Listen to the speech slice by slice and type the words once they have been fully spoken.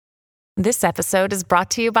This episode is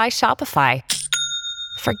brought to you by Shopify.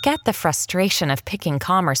 Forget the frustration of picking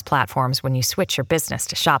commerce platforms when you switch your business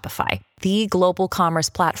to Shopify, the global commerce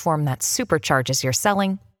platform that supercharges your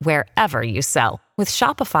selling wherever you sell. With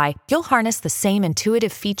Shopify, you'll harness the same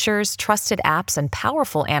intuitive features, trusted apps, and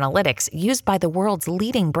powerful analytics used by the world's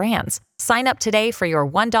leading brands. Sign up today for your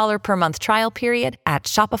 $1 per month trial period at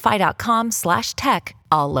shopify.com/tech,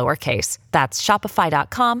 all lowercase. That's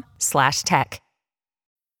shopify.com/tech.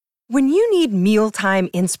 When you need mealtime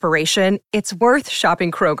inspiration, it's worth shopping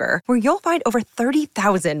Kroger, where you'll find over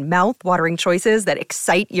 30,000 mouth-watering choices that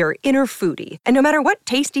excite your inner foodie. And no matter what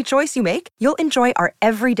tasty choice you make, you'll enjoy our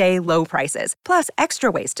everyday low prices, plus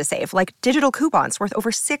extra ways to save, like digital coupons worth over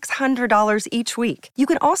 $600 each week. You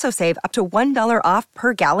can also save up to $1 off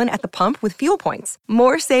per gallon at the pump with fuel points.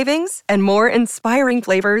 More savings and more inspiring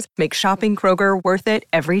flavors make shopping Kroger worth it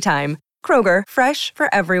every time. Kroger, fresh for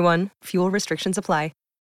everyone. Fuel restrictions apply.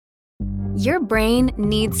 Your brain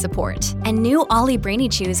needs support, and new Ollie Brainy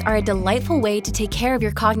Chews are a delightful way to take care of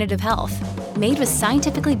your cognitive health. Made with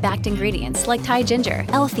scientifically backed ingredients like Thai ginger,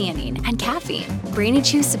 L-theanine, and caffeine, Brainy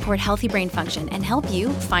Chews support healthy brain function and help you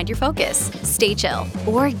find your focus, stay chill,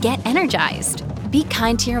 or get energized. Be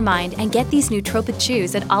kind to your mind and get these nootropic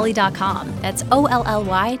chews at ollie.com. That's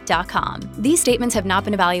OLLY.com. These statements have not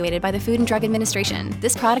been evaluated by the Food and Drug Administration.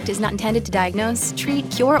 This product is not intended to diagnose, treat,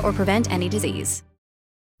 cure, or prevent any disease.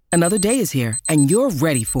 Another day is here, and you're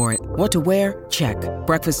ready for it. What to wear? Check.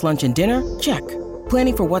 Breakfast, lunch, and dinner? Check.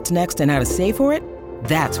 Planning for what's next and how to save for it?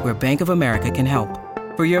 That's where Bank of America can help.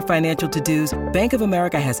 For your financial to-dos, Bank of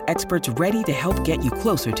America has experts ready to help get you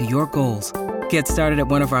closer to your goals. Get started at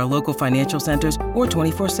one of our local financial centers or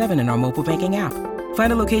 24/7 in our mobile banking app.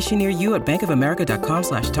 Find a location near you at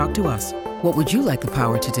bankofamerica.com/talktous. What would you like the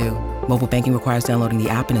power to do? Mobile banking requires downloading the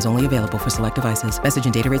app and is only available for select devices. Message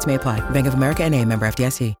and data rates may apply. Bank of America N.A., member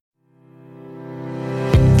FDIC.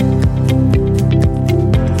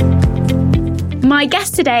 My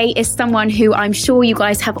guest today is someone who I'm sure you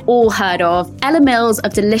guys have all heard of. Ella Mills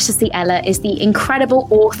of Deliciously Ella is the incredible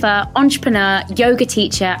author, entrepreneur, yoga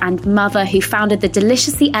teacher, and mother who founded the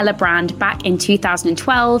Deliciously Ella brand back in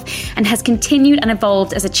 2012 and has continued and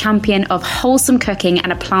evolved as a champion of wholesome cooking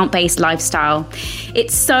and a plant-based lifestyle.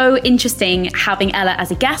 It's so interesting having Ella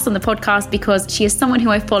as a guest on the podcast because she is someone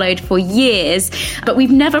who I've followed for years, but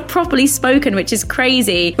we've never properly spoken, which is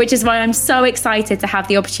crazy, which is why I'm so excited to have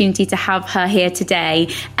the opportunity to have her here today.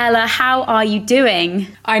 Ella, how are you doing?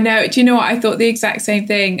 I know. Do you know what? I thought the exact same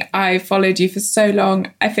thing. I followed you for so long.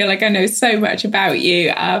 I feel like I know so much about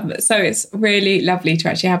you. So it's really lovely to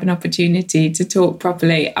actually have an opportunity to talk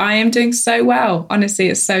properly. I am doing so well. Honestly,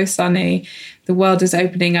 it's so sunny. The world is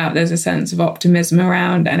opening up. There's a sense of optimism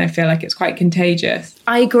around, and I feel like it's quite contagious.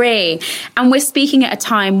 I agree. And we're speaking at a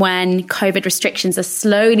time when COVID restrictions are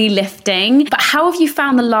slowly lifting. But how have you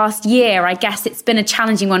found the last year? I guess it's been a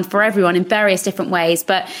challenging one for everyone in various different ways,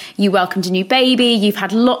 but you welcomed a new baby. You've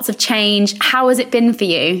had lots of change. How has it been for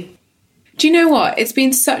you? Do you know what? It's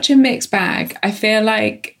been such a mixed bag. I feel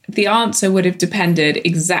like the answer would have depended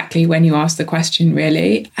exactly when you asked the question,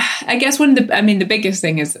 really. I guess the biggest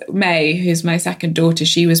thing is May, who's my second daughter,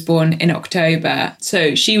 she was born in October.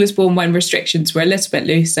 So she was born when restrictions were a little bit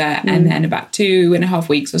looser. And then about 2.5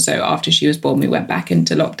 weeks or so after she was born, we went back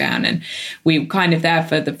into lockdown, and we were kind of there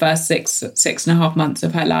for the first 6.5 months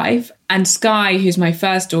of her life. And Sky, who's my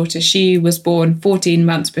first daughter, she was born 14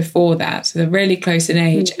 months before that. So they're really close in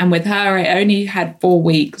age. And with her, I only had 4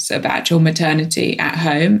 weeks of actual maternity at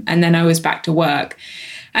home. And then I was back to work.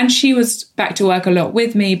 And she was back to work a lot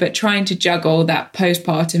with me, but trying to juggle that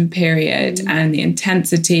postpartum period and the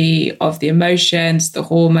intensity of the emotions, the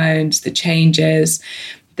hormones, the changes,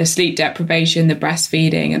 the sleep deprivation, the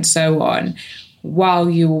breastfeeding, and so on, while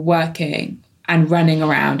you were working and running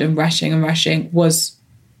around and rushing was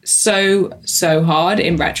so hard.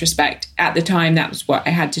 In retrospect, at the time, that was what I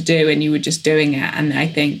had to do, and you were just doing it. And I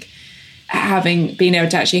think having been able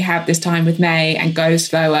to actually have this time with May and go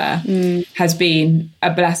slower has been a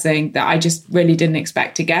blessing that I just really didn't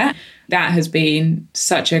expect to get. That has been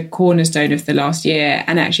such a cornerstone of the last year,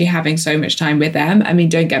 and actually having so much time with them. I mean,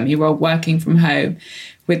 don't get me wrong, working from home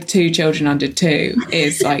with 2 children under 2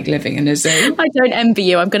 is like living in a zoo. I don't envy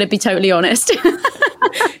you, I'm going to be totally honest.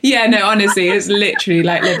 Yeah, no, honestly, it's literally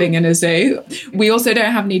like living in a zoo. We also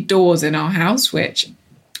don't have any doors in our house, which,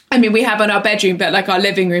 I mean, we have on our bedroom, but like our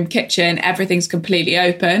living room, kitchen, everything's completely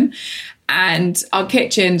open. And our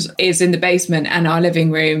kitchen is in the basement, and our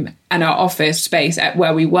living room and our office space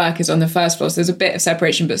where we work is on the first floor. So there's a bit of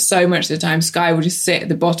separation, but so much of the time Sky will just sit at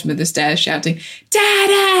the bottom of the stairs shouting,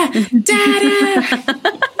 "Dada!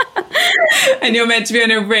 Dada!" And you're meant to be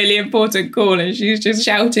on a really important call and she's just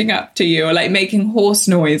shouting up to you or like making horse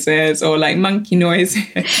noises or like monkey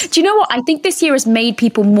noises. Do you know what? I think this year has made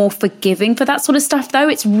people more forgiving for that sort of stuff, though.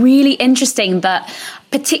 It's really interesting that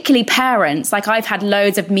particularly parents, like I've had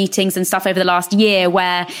loads of meetings and stuff over the last year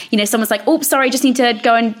where, you know, someone's like, oh, sorry, just need to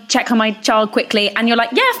go and check on my child quickly. And you're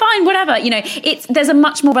like, yeah, fine, whatever. You know, there's a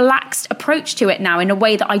much more relaxed approach to it now in a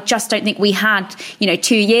way that I just don't think we had,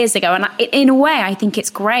 2 years ago. And in a way, I think it's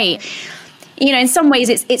great. You know, in some ways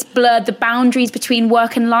it's blurred the boundaries between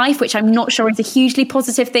work and life, which I'm not sure is a hugely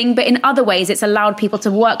positive thing. But in other ways, it's allowed people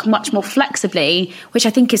to work much more flexibly, which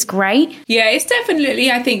I think is great. Yeah, it's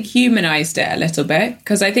definitely, I think, humanized it a little bit,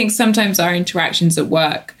 because I think sometimes our interactions at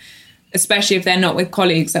work, especially if they're not with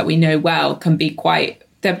colleagues that we know well, can be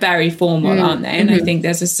they're very formal, aren't they? And I think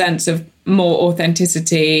there's a sense of more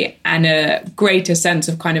authenticity and a greater sense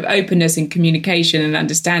of kind of openness and communication and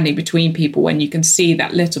understanding between people when you can see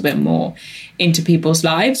that little bit more into people's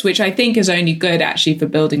lives, which I think is only good actually for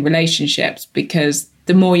building relationships, because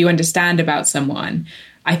the more you understand about someone,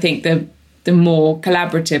 I think the more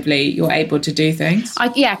collaboratively you're able to do things.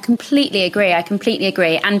 I completely agree.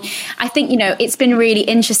 And I think, it's been really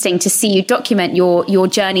interesting to see you document your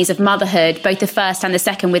journeys of motherhood, both the first and the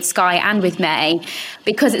second with Sky and with May,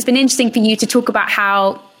 because it's been interesting for you to talk about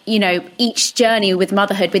how, each journey with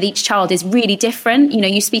motherhood with each child is really different.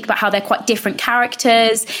 You speak about how they're quite different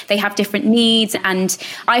characters, they have different needs. And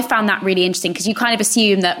I found that really interesting because you kind of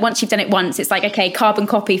assume that once you've done it once, it's like, okay, carbon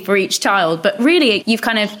copy for each child. But really, you've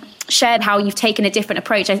kind of shared how you've taken a different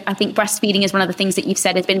approach. I think breastfeeding is one of the things that you've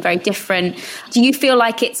said has been very different. Do you feel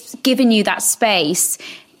like it's given you that space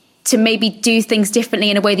to maybe do things differently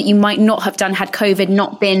in a way that you might not have done had COVID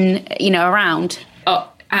not been, around? Oh,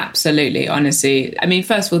 absolutely, honestly. I mean,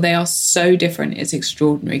 first of all, they are so different. It's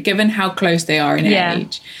extraordinary. Given how close they are in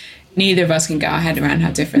age, neither of us can get our head around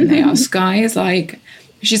how different they are. Sky is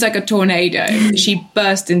she's like a tornado. She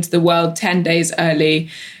burst into the world 10 days early,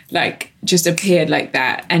 just appeared like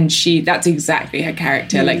that. And that's exactly her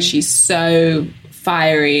character. She's so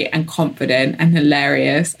fiery and confident and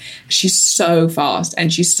hilarious. She's so fast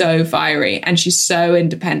and she's so fiery and she's so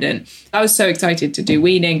independent. I was so excited to do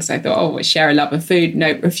weaning because I thought, we'll share a love of food.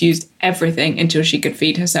 No, refused everything until she could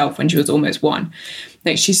feed herself when she was almost 1.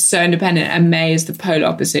 She's so independent. And May is the polar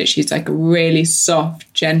opposite. She's like a really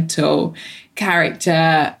soft, gentle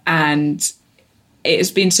character, and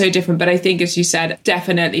it's been so different. But I think, as you said,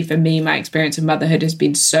 definitely for me, my experience of motherhood has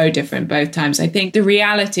been so different both times. I think the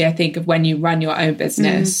reality, of when you run your own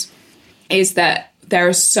business is that there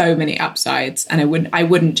are so many upsides, and I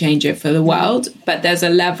wouldn't change it for the world, but there's a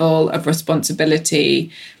level of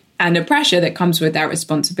responsibility and a pressure that comes with that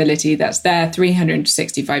responsibility that's there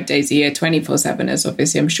 365 days a year, 24/7, as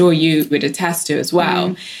obviously I'm sure you would attest to as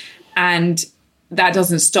well. And that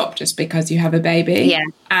doesn't stop just because you have a baby. Yeah.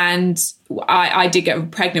 And I did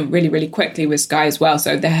get pregnant really, really quickly with Sky as well.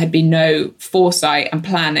 So there had been no foresight and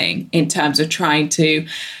planning in terms of trying to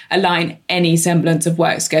align any semblance of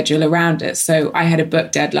work schedule around it. So I had a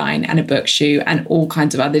book deadline and a book shoot and all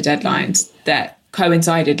kinds of other deadlines that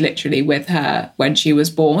coincided literally with her when she was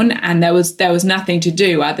born. And there was nothing to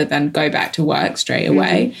do other than go back to work straight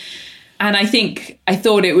away. And I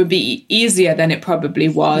thought it would be easier than it probably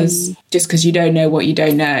was, just because you don't know what you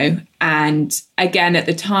don't know. And again, at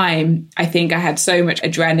the time, I think I had so much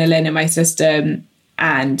adrenaline in my system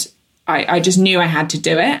and I just knew I had to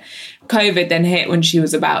do it. COVID then hit when she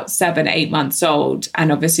was about 7-8 months old.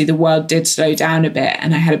 And obviously the world did slow down a bit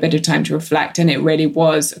and I had a bit of time to reflect. And it really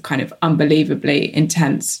was a kind of unbelievably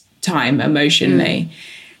intense time emotionally.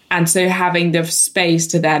 And so having the space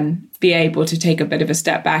to then be able to take a bit of a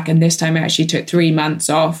step back. And this time I actually took 3 months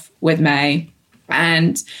off with May.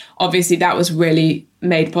 And obviously that was really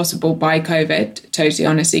made possible by COVID, totally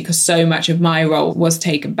honestly, because so much of my role was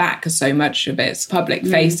taken back because so much of it's public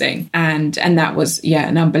facing. And that was,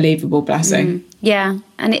 an unbelievable blessing. Yeah.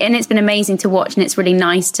 And it's been amazing to watch. And it's really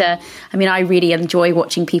nice I really enjoy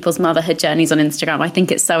watching people's motherhood journeys on Instagram. I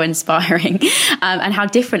think it's so inspiring and how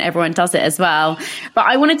different everyone does it as well. But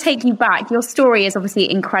I want to take you back. Your story is obviously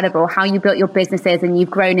incredible, how you built your businesses and you've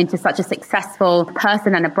grown into such a successful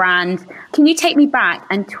person and a brand. Can you take me back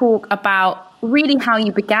and talk about really how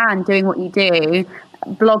you began doing what you do,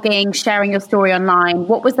 blogging, sharing your story online?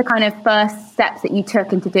 What was the kind of first steps that you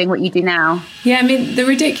took into doing what you do now? Yeah, the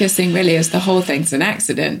ridiculous thing really is the whole thing's an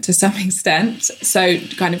accident to some extent. So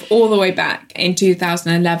kind of all the way back in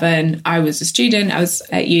 2011, I was a student. I was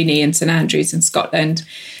at uni in St Andrews in Scotland,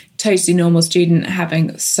 totally normal student,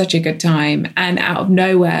 having such a good time. And out of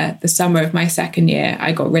nowhere, the summer of my second year,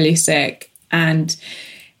 I got really sick. And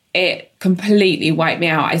it completely wiped me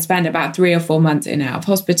out. I spent about 3 or 4 months in and out of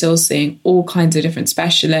hospital, seeing all kinds of different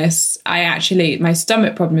specialists. My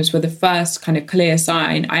stomach problems were the first kind of clear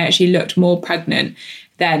sign. I actually looked more pregnant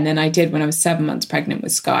then than I did when I was 7 months pregnant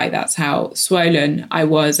with Sky. That's how swollen I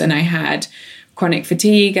was. And I had chronic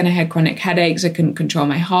fatigue and I had chronic headaches. I couldn't control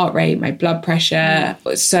my heart rate, my blood pressure,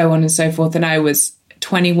 so on and so forth. And I was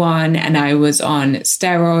 21 and I was on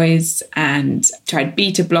steroids and tried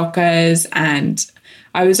beta blockers, and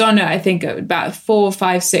I was on, I think, about 4,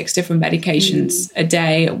 5, 6 different medications a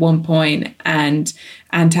day at one point, and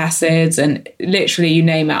antacids, and literally you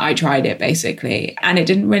name it, I tried it basically. And it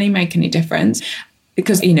didn't really make any difference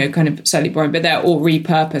because, kind of slightly boring, but they're all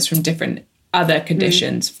repurposed from different other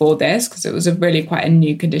conditions for this, because it was quite a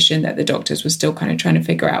new condition that the doctors were still kind of trying to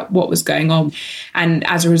figure out what was going on. And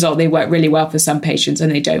as a result, they work really well for some patients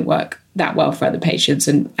and they don't work that well for other patients.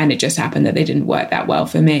 And it just happened that they didn't work that well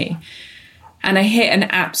for me. And I hit an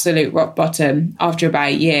absolute rock bottom after about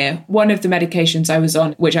a year. One of the medications I was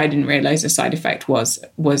on, which I didn't realize the side effect was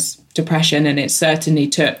depression. And it certainly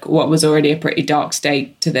took what was already a pretty dark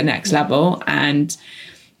state to the next level. And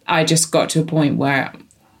I just got to a point where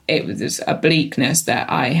it was a bleakness that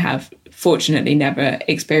I have fortunately never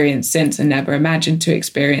experienced since and never imagined to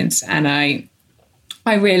experience. And I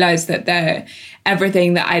realized that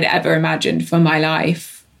everything that I'd ever imagined for my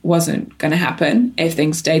life wasn't going to happen if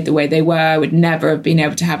things stayed the way they were. I would never have been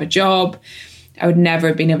able to have a job. I would never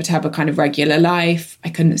have been able to have a kind of regular life. I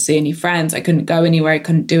couldn't see any friends. I couldn't go anywhere. I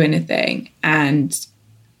couldn't do anything. And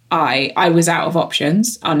I was out of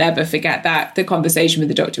options. I'll never forget that, the conversation with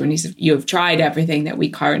the doctor when he said, "You have tried everything that we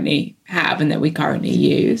currently have and that we currently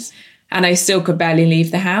use." And I still could barely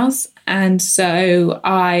leave the house. And so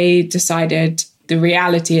I decided the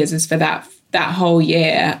reality is for that whole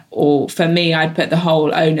year, or for me, I'd put the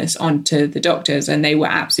whole onus onto the doctors, and they were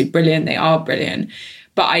absolutely brilliant. They are brilliant.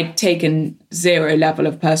 But I'd taken zero level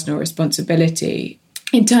of personal responsibility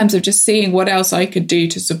in terms of just seeing what else I could do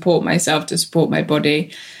to support myself, to support my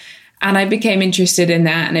body. And I became interested in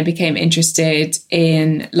that, and I became interested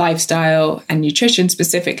in lifestyle and nutrition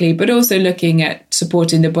specifically, but also looking at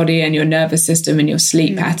supporting the body and your nervous system and your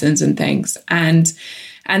sleep patterns and things. And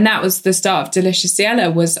that was the start of Deliciously Ella.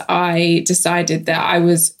 Was I decided that I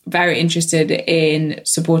was very interested in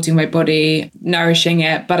supporting my body, nourishing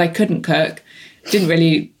it, but I couldn't cook, didn't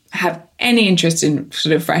really have any interest in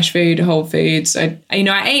sort of fresh food, whole foods. I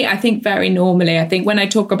ate, I think, very normally. I think when I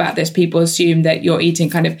talk about this, people assume that you're eating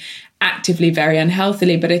kind of actively very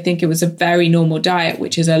unhealthily, but I think it was a very normal diet,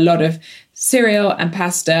 which is a lot of cereal and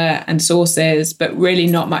pasta and sauces, but really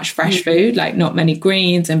not much fresh food, like not many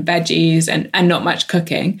greens and veggies and not much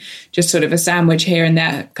cooking, just sort of a sandwich here and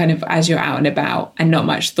there kind of as you're out and about, and not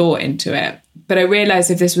much thought into it. But I realized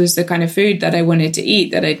if this was the kind of food that I wanted to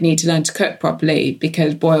eat, that I'd need to learn to cook properly,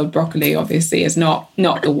 because boiled broccoli obviously is not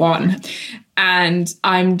the one. And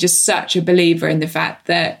I'm just such a believer in the fact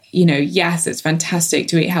that, yes, it's fantastic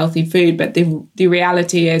to eat healthy food, but the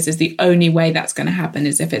reality is the only way that's going to happen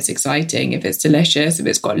is if it's exciting, if it's delicious, if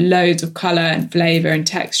it's got loads of color and flavor and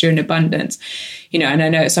texture and abundance. And I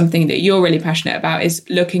know it's something that you're really passionate about, is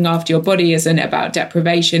looking after your body isn't about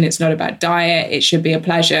deprivation. It's not about diet. It should be a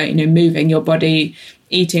pleasure. Moving your body,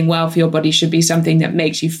 eating well for your body should be something that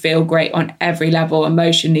makes you feel great on every level,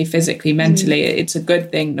 emotionally, physically, mentally. It's a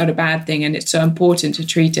good thing, not a bad thing. And it's so important to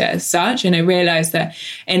treat it as such. And I realized that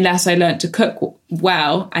unless I learned to cook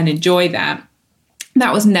well and enjoy that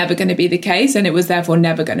was never going to be the case. And it was therefore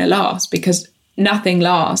never going to last, because nothing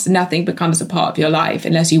lasts, nothing becomes a part of your life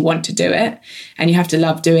unless you want to do it, and you have to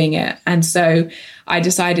love doing it. And so I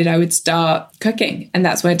decided I would start cooking, and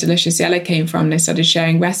that's where Deliciously Ella came from. And I started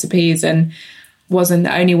sharing recipes, and wasn't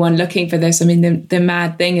the only one looking for this. I mean, the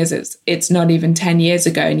mad thing is it's not even 10 years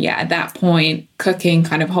ago, and yet at that point, cooking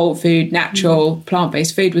kind of whole food, natural,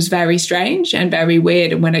 plant-based food was very strange and very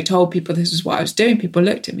weird. And when I told people this is what I was doing, people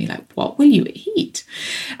looked at me like, "What will you eat?"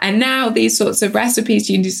 And now these sorts of recipes,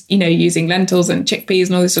 using lentils and chickpeas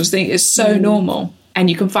and all this sort of thing, is so normal. And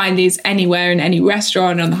you can find these anywhere in any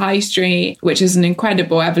restaurant on the high street, which is an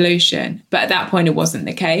incredible evolution. But at that point, it wasn't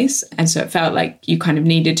the case. And so it felt like you kind of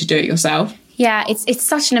needed to do it yourself. Yeah, it's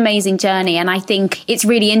such an amazing journey. And I think it's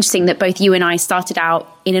really interesting that both you and I started out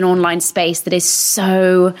in an online space that is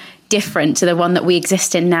so different to the one that we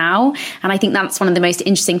exist in now. And I think that's one of the most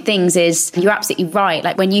interesting things. Is you're absolutely right.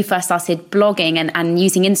 Like when you first started blogging and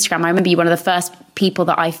using Instagram, I remember you were one of the first people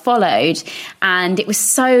that I followed, and it was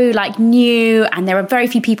so new, and there were very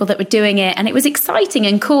few people that were doing it, and it was exciting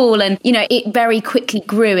and cool, and it very quickly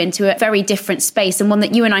grew into a very different space, and one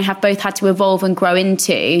that you and I have both had to evolve and grow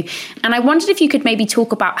into. And I wondered if you could maybe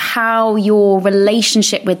talk about how your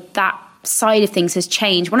relationship with that side of things has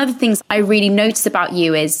changed. One of the things I really notice about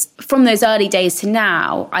you is from those early days to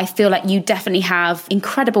now, I feel like you definitely have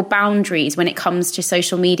incredible boundaries when it comes to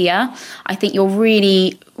social media. I think you're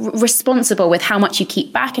really responsible with how much you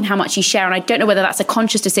keep back and how much you share. And I don't know whether that's a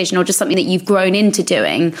conscious decision or just something that you've grown into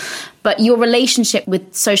doing. But your relationship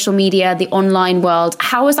with social media, the online world,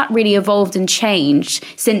 how has that really evolved and changed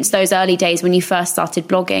since those early days when you first started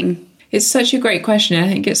blogging? It's such a great question. I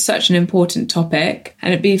think it's such an important topic,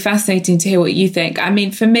 and it'd be fascinating to hear what you think. I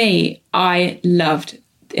mean, for me, I loved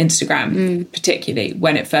Instagram, particularly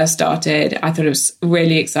when it first started. I thought it was a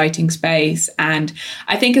really exciting space. And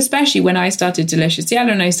I think especially when I started Delicious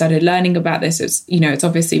Yellow and I started learning about this, it's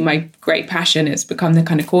obviously my great passion. It's become the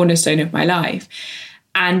kind of cornerstone of my life.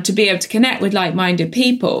 And to be able to connect with like-minded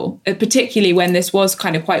people, particularly when this was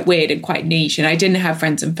kind of quite weird and quite niche, and I didn't have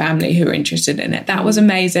friends and family who were interested in it, that was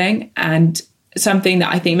amazing. And something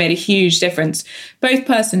that I think made a huge difference, both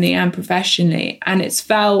personally and professionally. And it's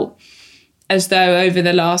felt as though over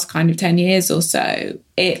the last kind of 10 years or so,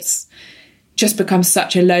 it's just become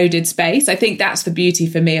such a loaded space. I think that's the beauty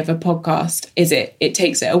for me of a podcast, is it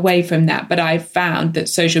takes it away from that. But I've found that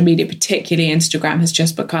social media, particularly Instagram, has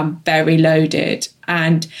just become very loaded.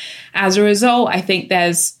 And as a result, I think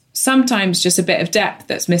there's sometimes just a bit of depth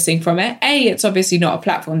that's missing from it. A, it's obviously not a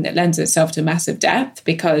platform that lends itself to massive depth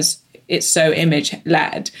because it's so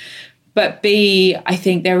image-led. But B, I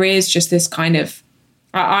think there is just this kind of,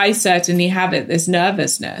 I certainly have it, this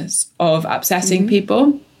nervousness of upsetting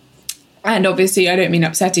people. And obviously, I don't mean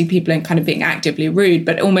upsetting people and kind of being actively rude,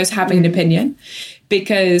 but almost having an opinion.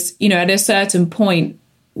 Because, at a certain point,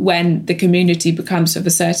 when the community becomes of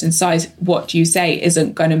a certain size, what you say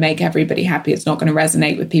isn't going to make everybody happy. It's not going to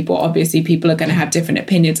resonate with people. Obviously, people are going to have different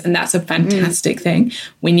opinions, and that's a fantastic thing.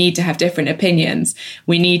 We need to have different opinions.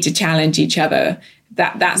 We need to challenge each other.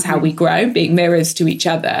 That's how we grow, being mirrors to each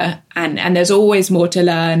other. And there's always more to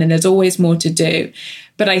learn and there's always more to do.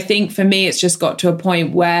 But I think for me, it's just got to a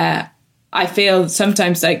point where I feel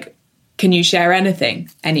sometimes like, can you share anything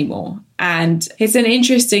anymore? And it's an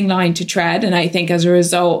interesting line to tread. And I think as a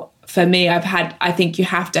result, for me, I think you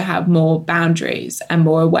have to have more boundaries and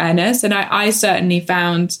more awareness. And I certainly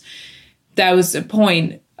found there was a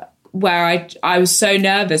point where I was so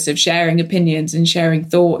nervous of sharing opinions and sharing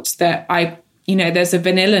thoughts that there's a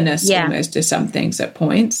vanilla-ness almost to some things at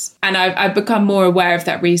points. And I've become more aware of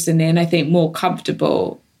that recently, and I think more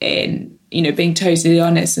comfortable in, being totally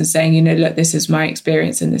honest and saying, look, this is my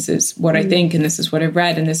experience and this is what I think and this is what I've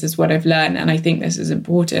read and this is what I've learned. And I think this is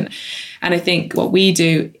important. And I think what we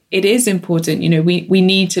do, it is important. We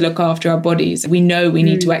need to look after our bodies. We know we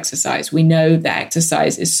need to exercise. We know that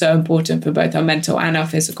exercise is so important for both our mental and our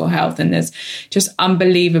physical health. And there's just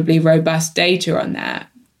unbelievably robust data on that.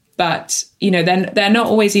 But, they're not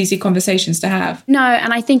always easy conversations to have. No,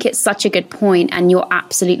 and I think it's such a good point, and you're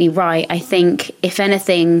absolutely right. I think, if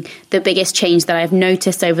anything, the biggest change that I've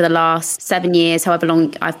noticed over the last 7 years, however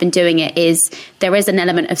long I've been doing it, is there is an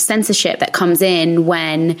element of censorship that comes in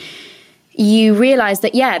when you realize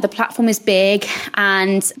that, the platform is big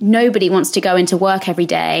and nobody wants to go into work every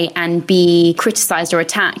day and be criticized or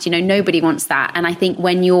attacked. Nobody wants that. And I think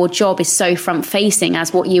when your job is so front facing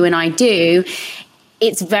as what you and I do,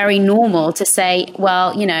 it's very normal to say,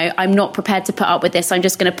 well, I'm not prepared to put up with this. I'm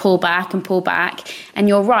just going to pull back. And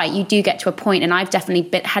you're right. You do get to a point, and I've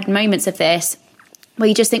definitely had moments of this where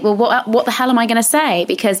you just think, well, what the hell am I going to say?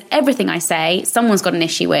 Because everything I say, someone's got an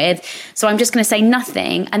issue with. So I'm just going to say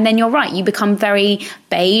nothing. And then you're right. You become very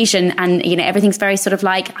beige and everything's very sort of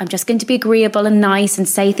like, I'm just going to be agreeable and nice and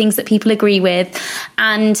say things that people agree with.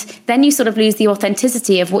 And then you sort of lose the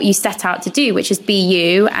authenticity of what you set out to do, which is be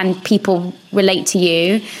you and people relate to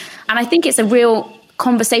you. And I think it's a real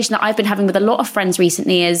conversation that I've been having with a lot of friends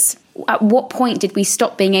recently is, at what point did we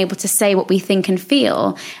stop being able to say what we think and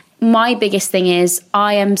feel? My biggest thing is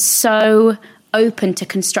I am so open to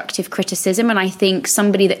constructive criticism. And I think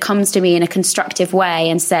somebody that comes to me in a constructive way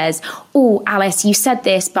and says, oh, Alice, you said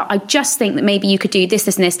this, but I just think that maybe you could do this,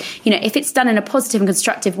 this, and this. If it's done in a positive and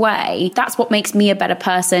constructive way, that's what makes me a better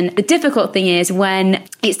person. The difficult thing is when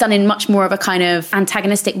it's done in much more of a kind of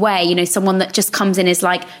antagonistic way, someone that just comes in is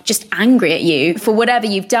like just angry at you for whatever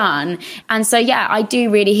you've done. And so, I do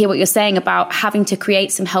really hear what you're saying about having to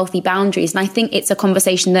create some healthy boundaries. And I think it's a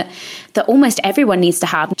conversation that almost everyone needs to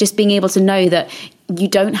have, just being able to know that you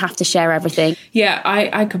don't have to share everything. Yeah,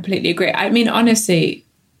 I completely agree. I mean, honestly,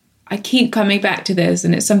 I keep coming back to this,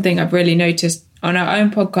 and it's something I've really noticed on our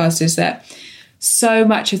own podcast, is that so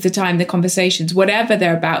much of the time the conversations, whatever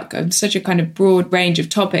they're about, go such a kind of broad range of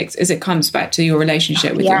topics, as it comes back to your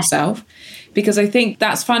relationship with yourself. Because I think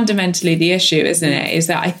that's fundamentally the issue, isn't it? Is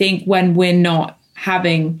that I think when we're not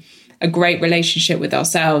having a great relationship with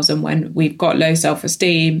ourselves and when we've got low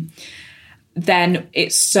self-esteem, then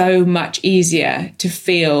it's so much easier to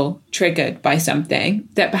feel triggered by something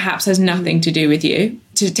that perhaps has nothing to do with you,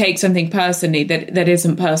 to take something personally that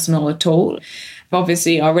isn't personal at all.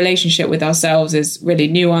 Obviously, our relationship with ourselves is really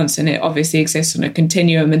nuanced, and it obviously exists on a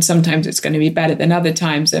continuum, and sometimes it's going to be better than other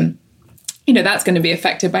times. And, that's going to be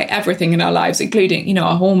affected by everything in our lives, including,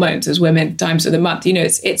 our hormones as women, times of the month.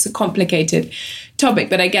 It's a complicated topic,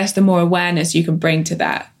 but I guess the more awareness you can bring to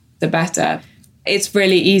that, the better. It's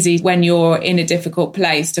really easy when you're in a difficult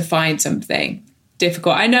place to find something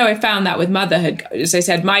difficult. I know I found that with motherhood. As I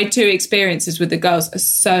said, my 2 experiences with the girls are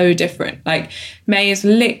so different. Like, May is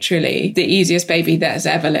literally the easiest baby that has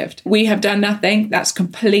ever lived. We have done nothing. That's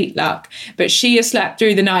complete luck. But she has slept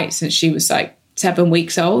through the night since she was like 7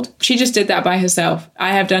 weeks old. She just did that by herself.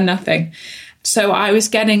 I have done nothing. So I was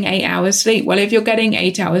getting 8 hours sleep. Well, if you're getting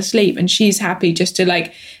 8 hours sleep and she's happy just to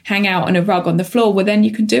like hang out on a rug on the floor, well, then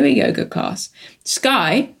you can do a yoga class.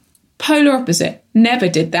 Sky, polar opposite, never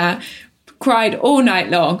did that. Cried all night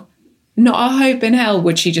long. Not a hope in hell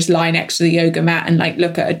would she just lie next to the yoga mat and like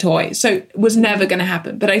look at a toy. So it was never going to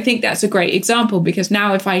happen. But I think that's a great example, because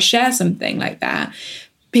now if I share something like that,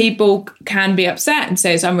 people can be upset and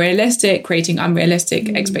say it's unrealistic, creating unrealistic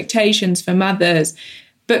expectations for mothers.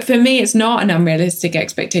 But for me, it's not an unrealistic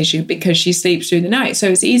expectation because she sleeps through the night. So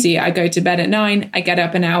it's easy. I go to bed at 9. I get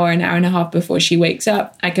up an hour and a half before she wakes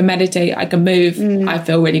up. I can meditate. I can move. I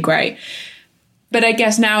feel really great. But I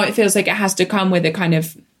guess now it feels like it has to come with a kind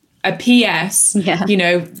of a PS. Yeah.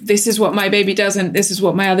 This is what my baby doesn't. This is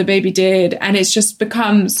what my other baby did. And it just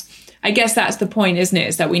becomes, I guess that's the point, isn't it?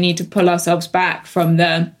 Is that we need to pull ourselves back from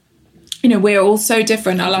the, we're all so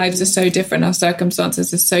different. Our lives are so different. Our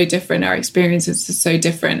circumstances are so different. Our experiences are so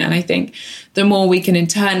different. And I think the more we can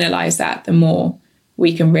internalize that, the more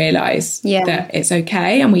we can realize that it's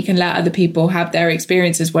okay, and we can let other people have their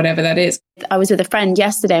experiences, whatever that is. I was with a friend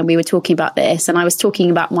yesterday and we were talking about this, and I was talking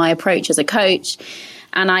about my approach as a coach.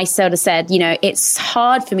 And I sort of said, it's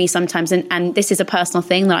hard for me sometimes, and this is a personal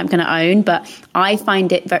thing that I'm going to own, but I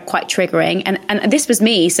find it quite triggering. And this was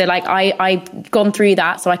me. So like I've gone through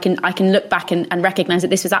that, so I can look back and recognize that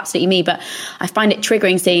this was absolutely me. But I find it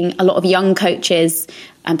triggering seeing a lot of young coaches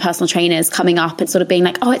and personal trainers coming up and sort of being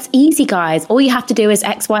like, oh, it's easy, guys. All you have to do is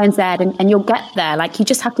X, Y, and Z, and you'll get there. Like, you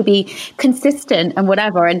just have to be consistent and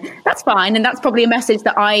whatever. And that's fine. And that's probably a message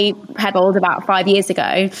that I peddled about 5 years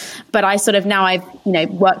ago. But I sort of now I've,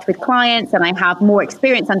 worked with clients and I have more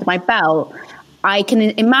experience under my belt. I can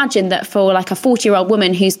imagine that for like a 40-year-old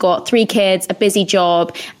woman who's got 3 kids, a busy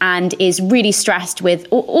job, and is really stressed with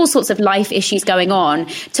all sorts of life issues going on,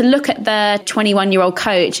 to look at the 21-year-old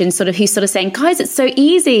coach and who's saying, guys, it's so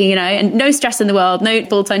easy, and no stress in the world, no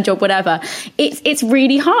full-time job, whatever. It's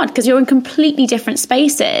really hard because you're in completely different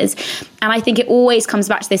spaces. And I think it always comes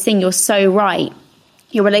back to this thing. You're so right.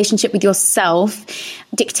 Your relationship with yourself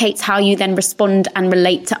dictates how you then respond and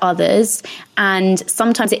relate to others. And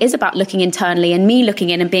sometimes it is about looking internally, and me looking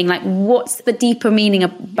in and being like, what's the deeper meaning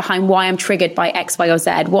behind why I'm triggered by X, Y, or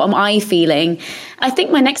Z? What am I feeling? I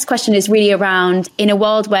think my next question is really around, in a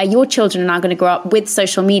world where your children are now going to grow up with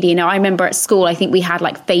social media. I remember at school, I think we had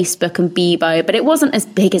like Facebook and Bebo, but it wasn't as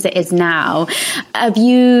big as it is now. Have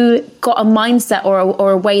you got a mindset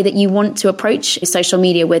or a way that you want to approach social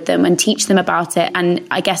media with them and teach them about it, and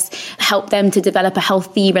I guess help them to develop a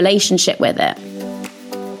healthy relationship with it?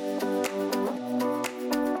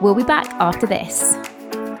 We'll be back after this.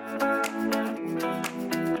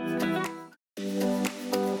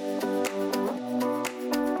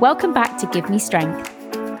 Welcome back to Give Me Strength.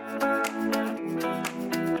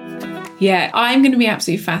 Yeah, I'm going to be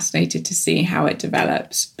absolutely fascinated to see how it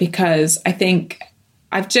develops, because I think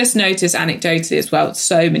I've just noticed anecdotally as well,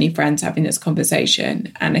 so many friends having this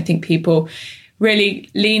conversation. And I think people really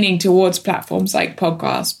leaning towards platforms like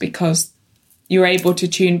podcasts, because you're able to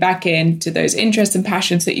tune back in to those interests and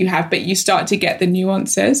passions that you have, but you start to get the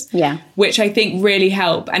nuances, which I think really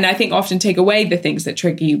help. And I think often take away the things that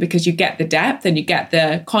trigger you, because you get the depth and you get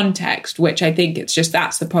the context, which I think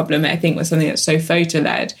that's the problem. I think with something that's so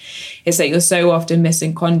photo-led, is that you're so often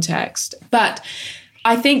missing context. But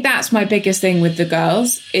I think that's my biggest thing with the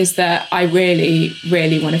girls, is that I really,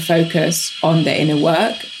 really want to focus on the inner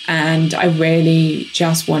work. And I really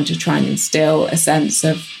just want to try and instill a sense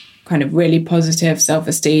of kind of really positive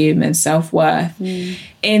self-esteem and self-worth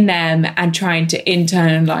in them, and trying to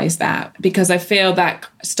internalize that, because I feel that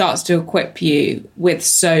starts to equip you with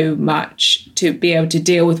so much to be able to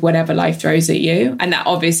deal with whatever life throws at you. And that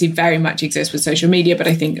obviously very much exists with social media, but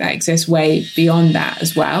I think that exists way beyond that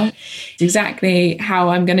as well. Exactly how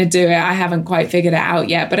I'm going to do it, I haven't quite figured it out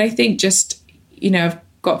yet, but I think just,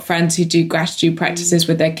 got friends who do gratitude practices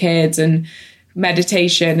with their kids and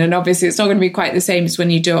meditation. And obviously it's not going to be quite the same as when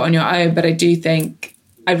you do it on your own, but I do think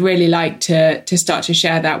I'd really like to start to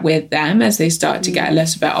share that with them as they start to get a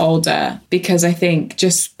little bit older, because I think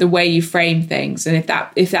just the way you frame things, and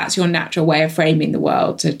if that's your natural way of framing the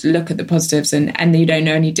world, to look at the positives and you don't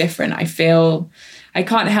know any different, I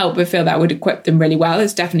can't help but feel that would equip them really well.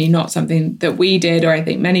 It's definitely not something that we did, or I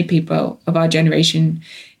think many people of our generation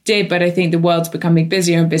did, but I think the world's becoming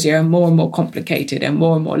busier and busier and more complicated and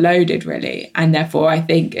more loaded, really. And therefore, I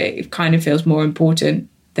think it kind of feels more important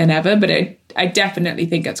than ever. But I definitely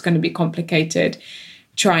think it's going to be complicated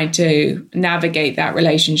trying to navigate that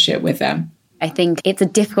relationship with them. I think it's a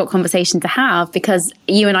difficult conversation to have, because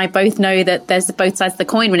you and I both know that there's both sides of the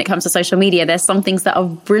coin when it comes to social media. There's some things that are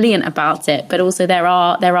brilliant about it, but also there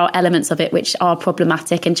are elements of it which are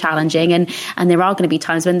problematic and challenging, and there are going to be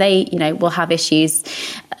times when they, will have issues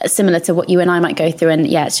similar to what you and I might go through. And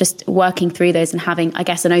yeah, it's just working through those and having, I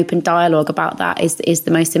guess, an open dialogue about that is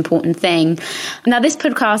the most important thing. Now, this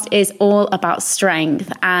podcast is all about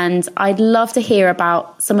strength, and I'd love to hear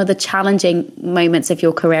about some of the challenging moments of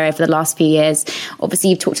your career over the last few years. Obviously,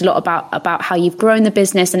 you've talked a lot about how you've grown the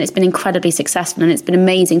business, and it's been incredibly successful and it's been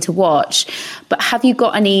amazing to watch. But have you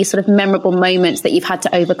got any sort of memorable moments that you've had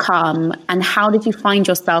to overcome, and how did you find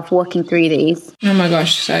yourself working through these? Oh my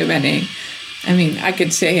gosh, so many. I mean, I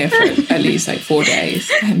could sit here for at least 4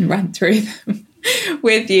 days and run through them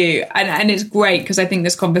with you. And it's great, because I think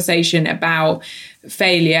this conversation about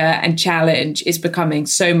failure and challenge is becoming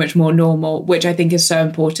so much more normal, which I think is so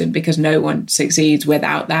important, because no one succeeds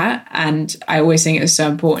without that. And I always think it's so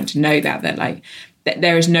important to know that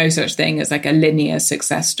there is no such thing as a linear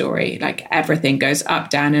success story. Everything goes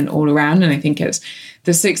up, down, and all around. And I think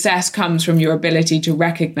the success comes from your ability to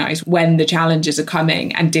recognize when the challenges are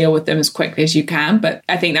coming and deal with them as quickly as you can. But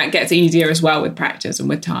I think that gets easier as well with practice and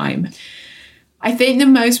with time. I think the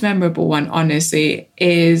most memorable one, honestly,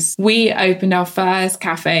 is we opened our first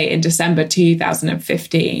cafe in December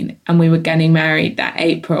 2015, and we were getting married that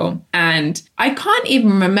April. And I can't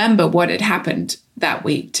even remember what had happened that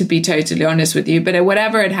week, to be totally honest with you. But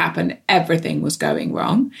whatever had happened, everything was going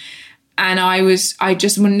wrong. And I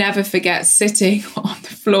just will never forget sitting on the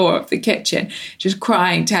floor of the kitchen, just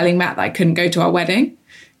crying, telling Matt that I couldn't go to our wedding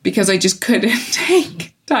because I just couldn't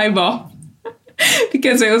take time off.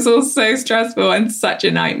 Because it was all so stressful and such a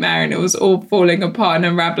nightmare, and it was all falling apart and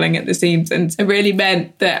unraveling at the seams. And it really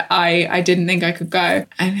meant that I didn't think I could go.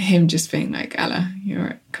 And him just being like, Ella, you're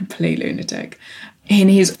a complete lunatic. And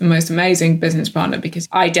he's the most amazing business partner, because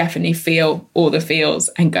I definitely feel all the feels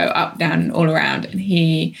and go up, down, and all around. And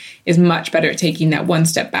he is much better at taking that one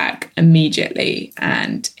step back immediately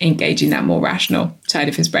and engaging that more rational side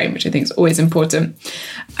of his brain, which I think is always important.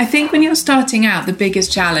 I think when you're starting out, the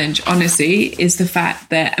biggest challenge, honestly, is the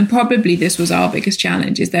fact that, and probably this was our biggest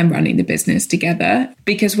challenge, is them running the business together.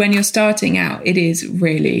 Because when you're starting out, it is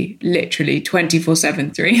really literally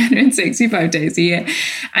 24/7, 365 days a year.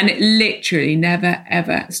 And it literally never,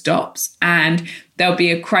 ever stops. And there'll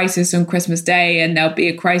be a crisis on Christmas Day, and there'll be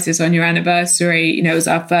a crisis on your anniversary. It was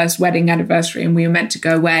our first wedding anniversary, and we were meant to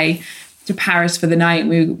go away to Paris for the night.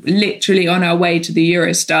 We were literally on our way to the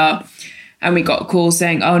Eurostar, and we got a call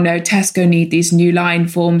saying, oh no, Tesco need these new line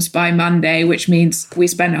forms by Monday, which means we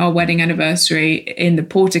spent our wedding anniversary in the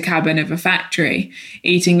porter cabin of a factory,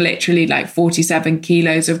 eating literally 47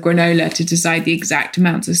 kilos of granola to decide the exact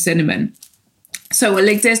amounts of cinnamon. So we'll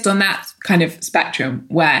exist on that kind of spectrum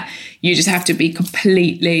where you just have to be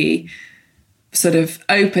completely sort of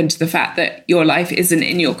open to the fact that your life isn't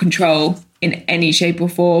in your control in any shape or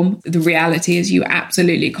form. The reality is you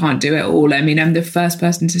absolutely can't do it all. I mean, I'm the first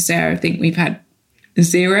person to say I think we've had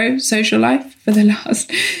zero social life for the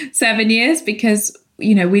last 7 years, because,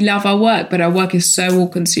 we love our work, but our work is so all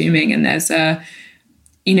consuming, and there's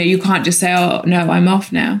you can't just say, oh, no, I'm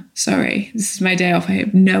off now. Sorry, this is my day off. I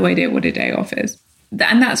have no idea what a day off is.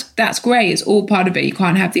 And that's great. It's all part of it. You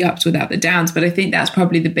can't have the ups without the downs. But I think that's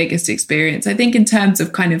probably the biggest experience. I think in terms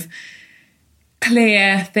of kind of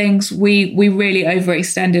clear things, we really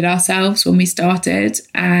overextended ourselves when we started.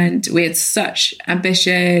 And we had such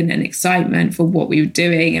ambition and excitement for what we were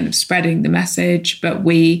doing and spreading the message. But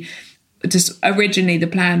we just originally, the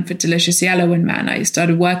plan for Delicious Yellow, when Matt and I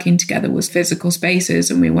started working together, was physical spaces,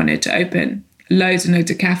 and we wanted to open loads and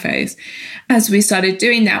loads of cafes. As we started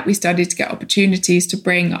doing that, we started to get opportunities to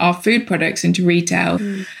bring our food products into retail.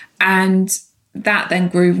 And that then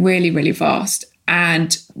grew really, really fast.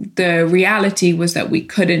 And the reality was that we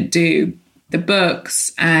couldn't do the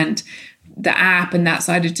books and the app and that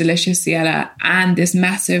side of Delicious Yellow and this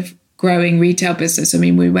massive growing retail business. I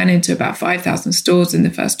mean, we went into about 5,000 stores in the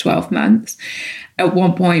first 12 months. At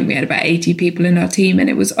one point, we had about 80 people in our team, and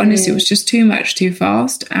it was honestly, it was just too much, too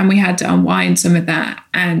fast. And we had to unwind some of that,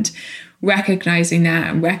 and recognizing that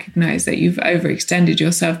and recognize that you've overextended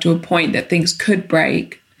yourself to a point that things could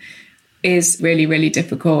break is really, really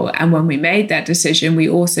difficult. And when we made that decision, we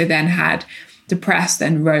also then had the press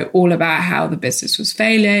then wrote all about how the business was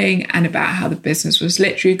failing and about how the business was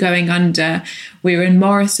literally going under. We were in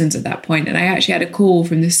Morrisons at that point, and I actually had a call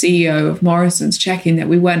from the CEO of Morrisons checking that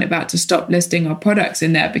we weren't about to stop listing our products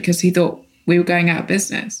in there because he thought we were going out of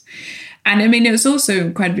business. And I mean, it was also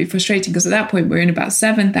incredibly frustrating because at that point we were in about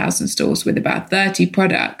 7,000 stores with about 30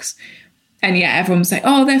 products. And yet everyone was like,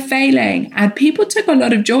 oh, they're failing. And people took a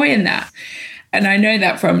lot of joy in that. And I know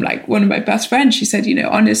that from like one of my best friends. She said, you know,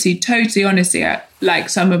 honestly, totally honestly, like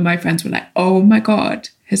some of my friends were like, oh my God,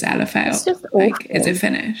 has Ella failed? It's just like, is it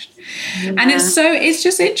finished? Yeah. And it's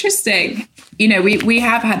just interesting. You know, we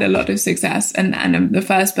have had a lot of success, and I'm the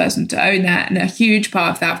first person to own that. And a huge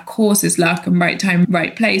part of that, of course, is luck and right time,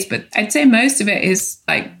 right place. But I'd say most of it is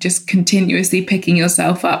like just continuously picking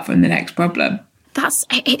yourself up from the next problem.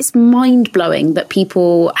 It's mind-blowing that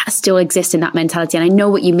people still exist in that mentality. And I know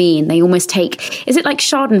what you mean. They almost take, is it like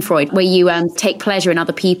Schadenfreude, where you take pleasure in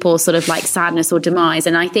other people's sort of like sadness or demise?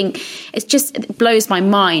 And I think it blows my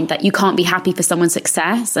mind that you can't be happy for someone's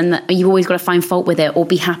success, and that you've always got to find fault with it or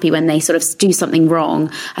be happy when they sort of do something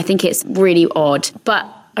wrong. I think it's really odd. But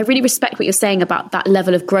I really respect what you're saying about that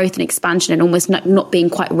level of growth and expansion and almost not being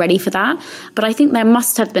quite ready for that. But I think there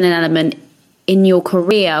must have been an element in your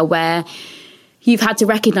career where you've had to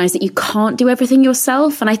recognize that you can't do everything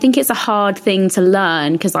yourself. And I think it's a hard thing to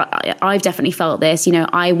learn, because I've definitely felt this. You know,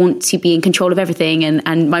 I want to be in control of everything,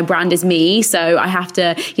 and my brand is me. So I have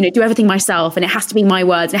to, you know, do everything myself, and it has to be my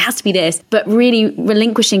words, and it has to be this. But really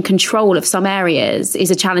relinquishing control of some areas is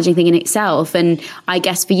a challenging thing in itself. And I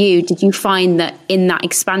guess for you, did you find that in that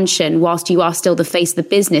expansion, whilst you are still the face of the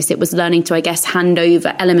business, it was learning to, I guess, hand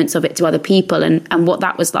over elements of it to other people, and what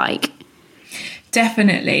that was like?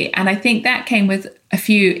 Definitely. And I think that came with a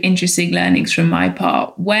few interesting learnings from my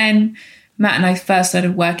part. When Matt and I first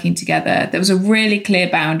started working together, there was a really clear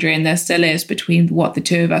boundary, and there still is, between what the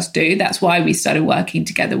two of us do. That's why we started working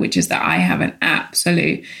together, which is that I have an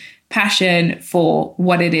absolute passion for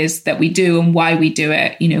what it is that we do and why we do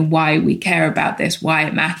it, you know, why we care about this, why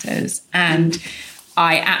it matters. And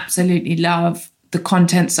I absolutely love the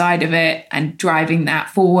content side of it and driving that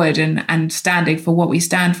forward and standing for what we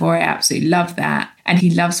stand for. I absolutely love that. And he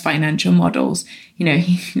loves financial models. You know,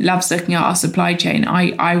 he loves looking at our supply chain.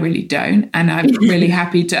 I really don't. And I'm really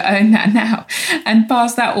happy to own that now and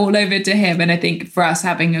pass that all over to him. And I think for us,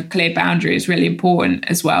 having a clear boundary is really important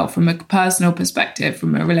as well, from a personal perspective,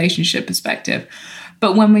 from a relationship perspective.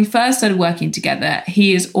 But when we first started working together,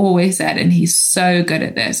 he has always said, and he's so good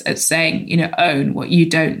at this, at saying, you know, own what you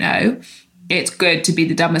don't know. It's good to be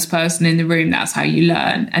the dumbest person in the room. That's how you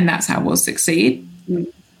learn, and that's how we'll succeed.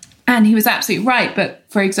 And he was absolutely right. But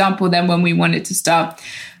for example, then when we wanted to start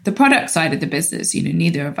the product side of the business, you know,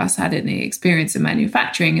 neither of us had any experience in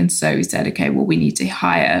manufacturing. And so we said, okay, well, we need to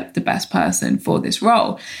hire the best person for this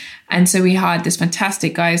role. And so we hired this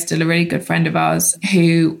fantastic guy, still a really good friend of ours,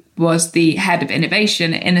 who was the head of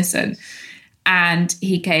innovation at Innocent. And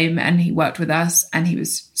he came and he worked with us, and he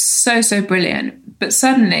was so brilliant. But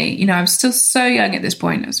suddenly, you know, I was still so young at this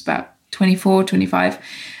point. I was about 24, 25.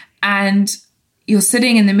 And you're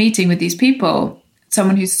sitting in the meeting with these people,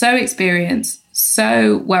 someone who's so experienced,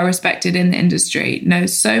 so well respected in the industry,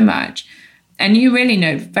 knows so much, and you really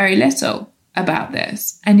know very little about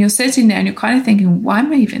this. And you're sitting there and you're kind of thinking, why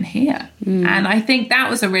am I even here? And I think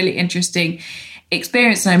that was a really interesting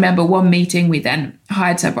experience. And I remember one meeting, we then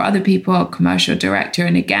hired several other people, a commercial director.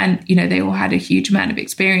 And again, you know, they all had a huge amount of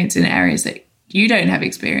experience in areas that you don't have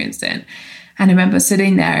experience in. And I remember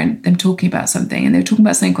sitting there and them talking about something, and they were talking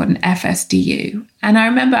about something called an FSDU. And I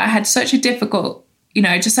remember I had such a difficult, you know,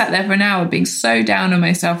 I just sat there for an hour being so down on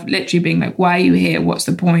myself, literally being like, why are you here? What's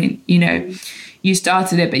the point? You know, you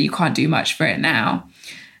started it, but you can't do much for it now.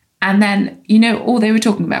 And then, you know, all they were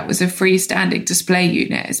talking about was a freestanding display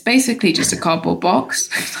unit. It's basically just a cardboard box.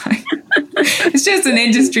 It's just an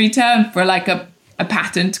industry term for like a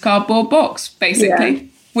patent cardboard box, basically. Yeah.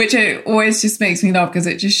 Which it always just makes me laugh, because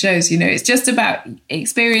it just shows, you know, it's just about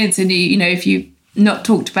experience. And, you know, if you've not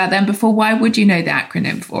talked about them before, why would you know the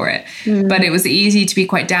acronym for it? But it was easy to be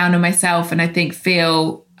quite down on myself, and I think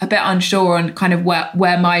feel a bit unsure on kind of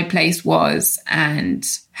where my place was and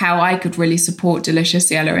how I could really support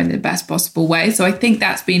Delicious Ella in the best possible way. So I think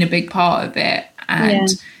that's been a big part of it. And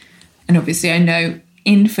obviously I know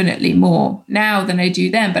infinitely more now than I do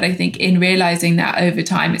then. But I think in realizing that over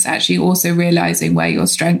time, it's actually also realizing where your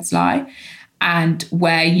strengths lie and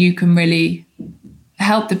where you can really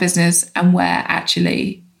help the business and where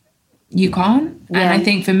actually you can't. Yeah. And I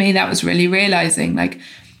think for me, that was really realizing, like,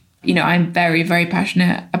 you know, I'm very, very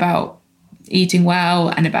passionate about eating well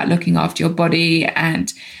and about looking after your body.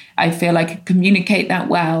 And I feel like I communicate that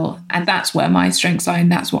well. And that's where my strengths are.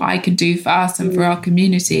 And that's what I can do for us and for our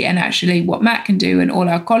community. And actually what Matt can do and all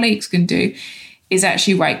our colleagues can do is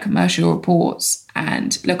actually write commercial reports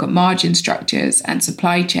and look at margin structures and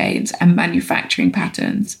supply chains and manufacturing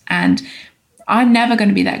patterns. And I'm never going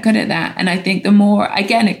to be that good at that. And I think the more,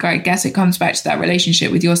 again, I guess it comes back to that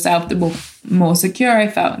relationship with yourself, the more secure I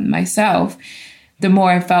felt in myself, the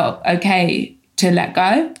more I felt okay to let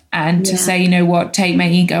go and to say, you know what, take my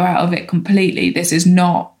ego out of it completely. This is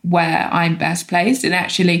not where I'm best placed. And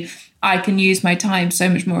actually, I can use my time so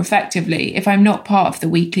much more effectively. If I'm not part of the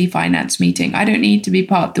weekly finance meeting, I don't need to be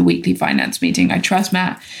part of the weekly finance meeting. I trust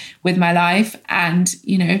Matt with my life. And,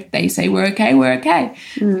 you know, if they say we're okay, we're okay.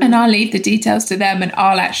 And I'll leave the details to them and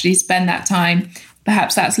I'll actually spend that time.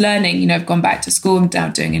 Perhaps that's learning. You know, I've gone back to school and now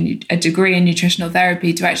doing a degree in nutritional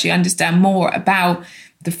therapy to actually understand more about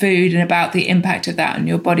the food and about the impact of that on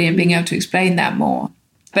your body and being able to explain that more.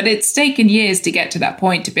 But it's taken years to get to that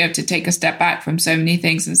point, to be able to take a step back from so many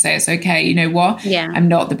things and say, it's okay, you know what? I'm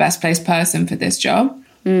not the best placed person for this job.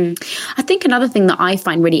 I think another thing that I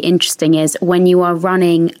find really interesting is when you are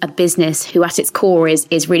running a business who at its core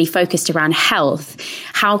is really focused around health,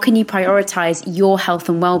 how can you prioritize your health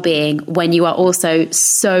and well-being when you are also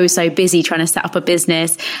so busy trying to set up a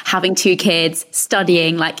business, having 2 kids,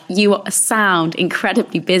 studying? Like, you sound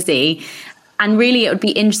incredibly busy. And really, it would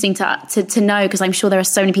be interesting to know, because I'm sure there are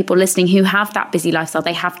so many people listening who have that busy lifestyle.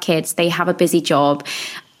 They have kids, they have a busy job.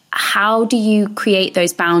 How do you create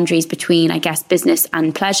those boundaries between, I guess, business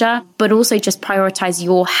and pleasure, but also just prioritize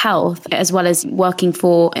your health as well as working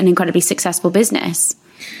for an incredibly successful business?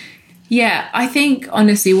 Yeah, I think,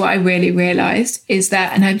 honestly, what I really realized is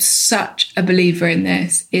that, and I'm such a believer in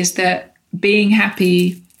this, is that being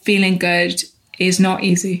happy, feeling good is not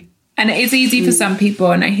easy. And it is easy for some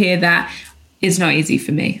people. And I hear that. It's not easy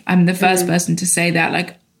for me. I'm the first person to say that.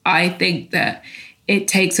 Like, I think that it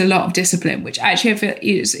takes a lot of discipline, which actually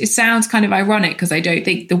it sounds kind of ironic because I don't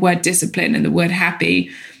think the word discipline and the word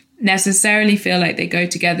happy necessarily feel like they go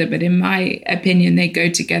together. But in my opinion, they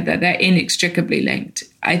go together. They're inextricably linked.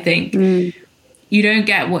 I think you don't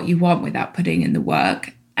get what you want without putting in the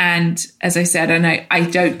work. And as I said, and I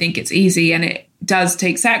don't think it's easy, and it does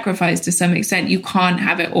take sacrifice to some extent. You can't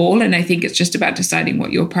have it all. And I think it's just about deciding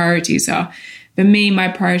what your priorities are. For me, my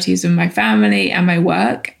priorities are my family and my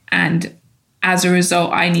work. And as a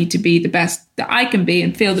result, I need to be the best that I can be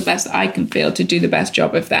and feel the best that I can feel to do the best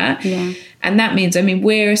job of that. Yeah. And that means, I mean,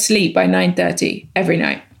 we're asleep by 9:30 every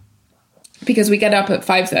night because we get up at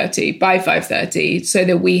 5:30, by 5:30, so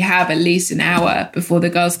that we have at least an hour before the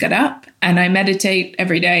girls get up. And I meditate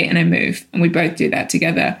every day and I move, and we both do that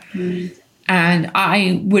together. And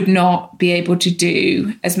I would not be able to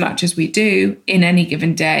do as much as we do in any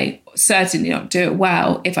given day, certainly not do it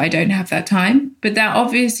well if I don't have that time. But that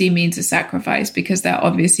obviously means a sacrifice, because that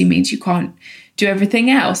obviously means you can't do everything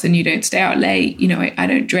else and you don't stay out late. You know, I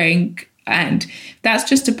don't drink. And that's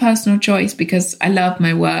just a personal choice, because I love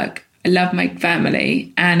my work. I love my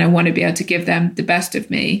family, and I want to be able to give them the best of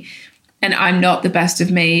me. And I'm not the best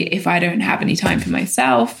of me if I don't have any time for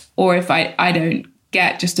myself, or if I don't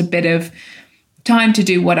get just a bit of time to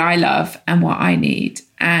do what I love and what I need.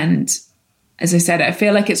 And as I said, I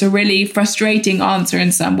feel like it's a really frustrating answer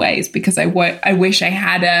in some ways, because I wish I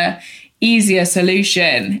had a easier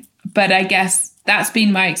solution. But I guess that's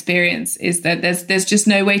been my experience, is that there's just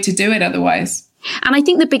no way to do it otherwise. And I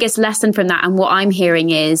think the biggest lesson from that, and what I'm hearing,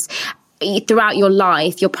 is throughout your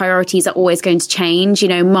life, your priorities are always going to change. You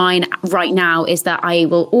know, mine right now is that I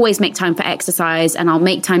will always make time for exercise, and I'll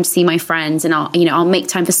make time to see my friends, and I'll make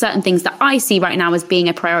time for certain things that I see right now as being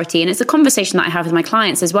a priority. And it's a conversation that I have with my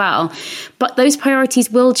clients as well. But those priorities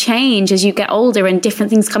will change as you get older and different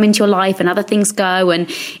things come into your life and other things go. And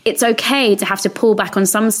it's okay to have to pull back on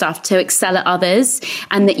some stuff to excel at others,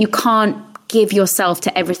 and that you can't give yourself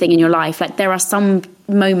to everything in your life. Like, there are some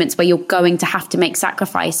moments where you're going to have to make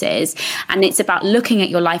sacrifices, and it's about looking at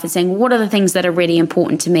your life and saying, what are the things that are really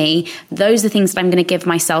important to me? Those are the things that I'm going to give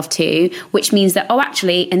myself to, which means that,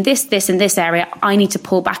 actually, in this and this area, I need to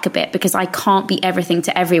pull back a bit, because I can't be everything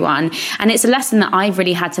to everyone. And it's a lesson that I've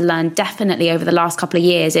really had to learn definitely over the last couple of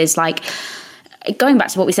years, is like, going back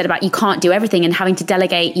to what we said about you can't do everything and having to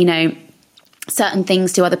delegate, certain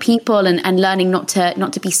things to other people and learning not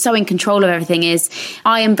to be so in control of everything is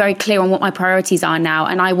I am very clear on what my priorities are now,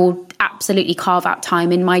 and I will absolutely carve out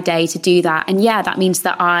time in my day to do that. And yeah, that means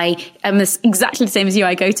that I am exactly the same as you.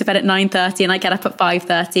 I go to bed at 9:30 and I get up at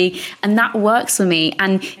 5:30, and that works for me.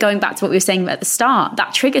 And going back to what we were saying at the start,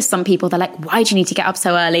 that triggers some people. They're like, why do you need to get up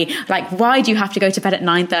so early? Like, why do you have to go to bed at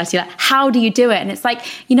 9:30? Like, how do you do it? And it's like,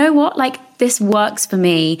 you know what? Like, this works for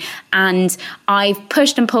me. And I've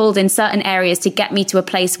pushed and pulled in certain areas to get me to a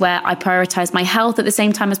place where I prioritize my health at the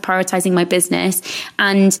same time as prioritizing my business.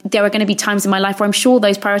 And there are going to be times in my life where I'm sure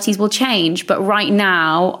those priorities will change. But right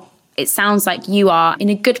now, it sounds like you are in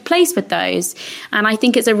a good place with those. And I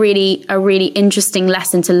think it's a really interesting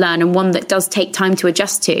lesson to learn, and one that does take time to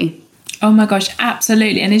adjust to. Oh my gosh,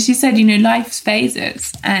 absolutely. And as you said, life's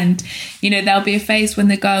phases. And, there'll be a phase when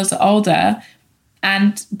the girls are older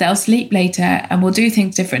and they'll sleep later and we'll do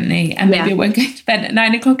things differently. And maybe I won't go to bed at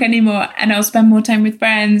 9 o'clock anymore, and I'll spend more time with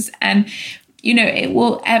friends. And,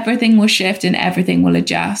 everything will shift and everything will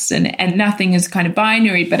adjust, and nothing is kind of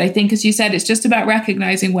binary. But I think, as you said, it's just about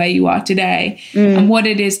recognizing where you are today and what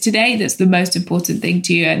it is today that's the most important thing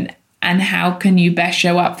to you, and how can you best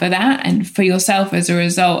show up for that and for yourself as a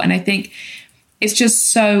result. And I think it's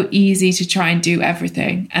just so easy to try and do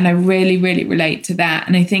everything. And I really, really relate to that.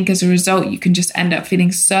 And I think as a result, you can just end up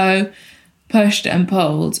feeling so pushed and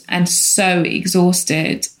pulled and so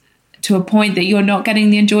exhausted to a point that you're not getting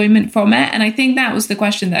the enjoyment from it. And I think that was the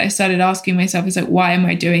question that I started asking myself, is like, why am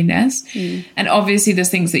I doing this? And obviously there's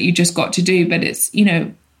things that you just got to do, but it's,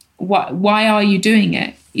 why are you doing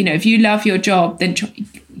it? If you love your job, then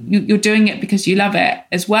you're doing it because you love it,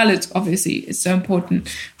 as well as, obviously, it's so important.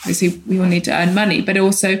 Obviously, we all need to earn money, but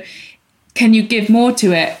also, can you give more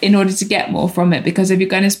to it in order to get more from it? Because if you're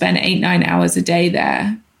going to spend 8-9 hours a day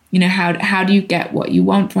there, how do you get what you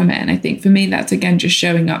want from it? And I think for me, that's, again, just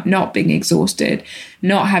showing up, not being exhausted,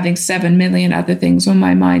 not having 7 million other things on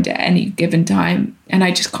my mind at any given time. And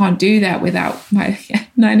I just can't do that without my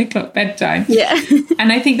 9 o'clock bedtime. Yeah.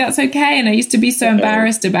 And I think that's okay. And I used to be so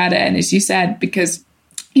embarrassed about it. And as you said, because,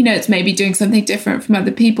 it's maybe doing something different from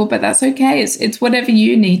other people, but that's okay. It's whatever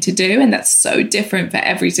you need to do. And that's so different for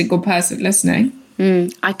every single person listening.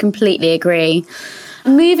 I completely agree.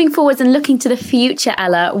 Moving forwards and looking to the future,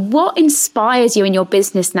 Ella, what inspires you in your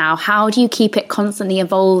business now? How do you keep it constantly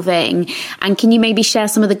evolving? And can you maybe share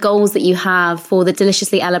some of the goals that you have for the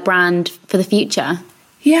Deliciously Ella brand for the future?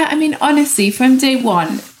 Yeah, I mean, honestly, from day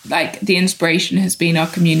one, like, the inspiration has been our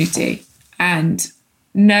community, and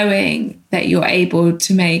knowing that you're able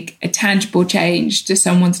to make a tangible change to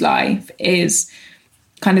someone's life is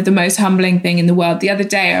kind of the most humbling thing in the world. The other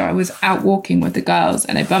day, I was out walking with the girls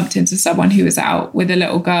and I bumped into someone who was out with a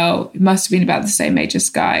little girl who must have been about the same age as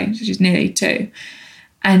Sky. She's nearly 2.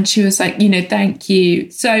 And she was like, thank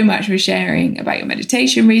you so much for sharing about your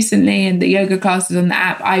meditation recently and the yoga classes on the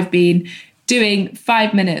app. I've been doing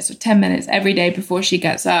 5 minutes or 10 minutes every day before she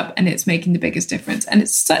gets up, and it's making the biggest difference. And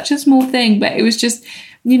it's such a small thing, but it was just,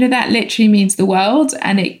 that literally means the world,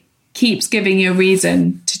 and it keeps giving you a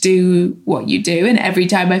reason to do what you do. And every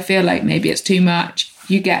time I feel like maybe it's too much,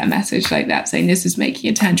 you get a message like that saying, this is making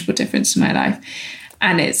a tangible difference to my life.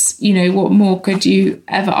 And it's, what more could you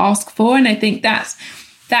ever ask for? And I think that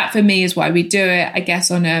for me is why we do it. I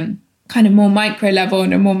guess on a kind of more micro level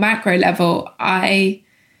and a more macro level,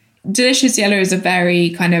 Deliciously Ella is a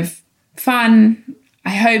very kind of fun,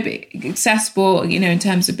 I hope accessible, in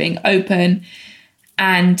terms of being open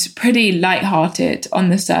and pretty lighthearted on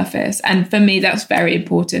the surface. And for me, that's very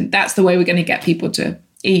important. That's the way we're going to get people to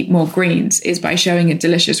eat more greens, is by showing a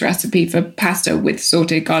delicious recipe for pasta with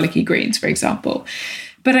sauteed garlicky greens, for example.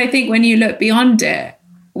 But I think when you look beyond it,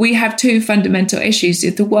 we have 2 fundamental issues.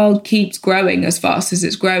 If the world keeps growing as fast as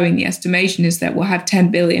it's growing, the estimation is that we'll have 10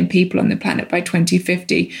 billion people on the planet by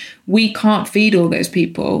 2050. We can't feed all those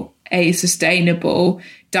people a sustainable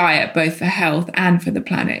diet, both for health and for the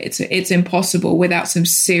planet. It's impossible without some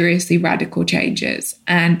seriously radical changes.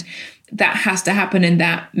 And that has to happen. And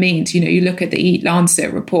that means, you look at the Eat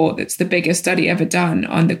Lancet report, that's the biggest study ever done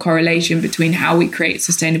on the correlation between how we create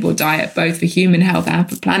sustainable diet, both for human health and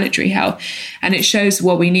for planetary health. And it shows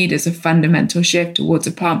what we need is a fundamental shift towards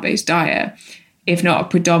a plant-based diet, if not a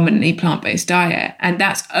predominantly plant-based diet. And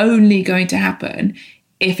that's only going to happen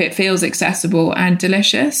if it feels accessible and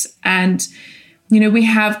delicious. And we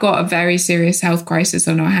have got a very serious health crisis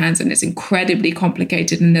on our hands, and it's incredibly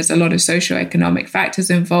complicated, and there's a lot of socioeconomic factors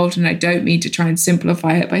involved. And I don't mean to try and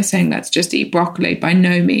simplify it by saying let's just eat broccoli, by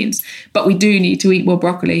no means. But we do need to eat more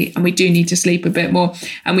broccoli, and we do need to sleep a bit more,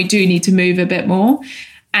 and we do need to move a bit more.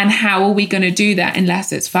 And how are we going to do that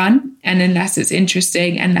unless it's fun and unless it's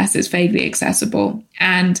interesting, unless it's vaguely accessible?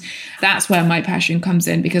 And that's where my passion comes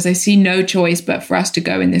in, because I see no choice but for us to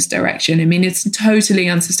go in this direction. I mean, it's totally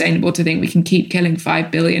unsustainable to think we can keep killing 5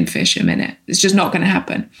 billion fish a minute. It's just not going to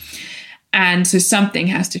happen. And so something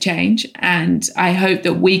has to change. And I hope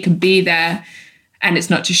that we can be there. And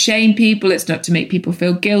it's not to shame people, it's not to make people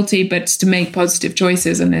feel guilty, but it's to make positive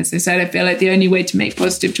choices. And as I said, I feel like the only way to make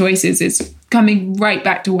positive choices is coming right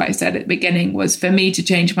back to what I said at the beginning, was for me to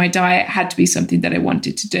change my diet had to be something that I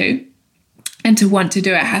wanted to do. And to want to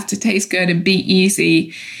do it has to taste good and be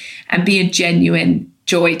easy and be a genuine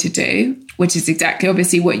joy to do, which is exactly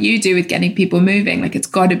obviously what you do with getting people moving. Like, it's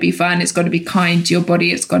got to be fun, it's got to be kind to your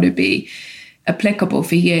body, it's got to be applicable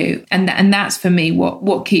for you. And that's for me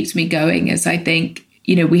what keeps me going, is I think,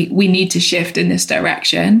 you know, we need to shift in this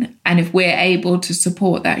direction. And if we're able to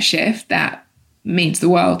support that shift, that means the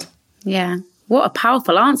world. Yeah. What a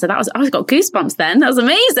powerful answer. I got goosebumps then. That was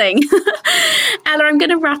amazing. Ella, I'm going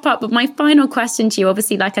to wrap up with my final question to you.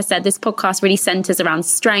 Obviously, like I said, this podcast really centers around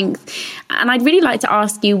strength. And I'd really like to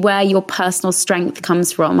ask you where your personal strength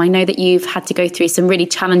comes from. I know that you've had to go through some really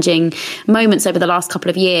challenging moments over the last couple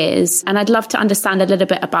of years. And I'd love to understand a little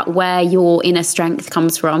bit about where your inner strength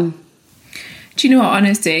comes from. Do you know what,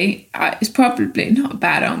 honestly, it's probably not a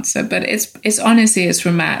bad answer, but it's honestly, it's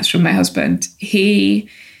from my husband. He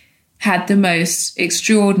had the most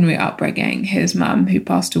extraordinary upbringing. His mum, who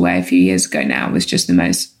passed away a few years ago now, was just the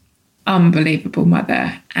most unbelievable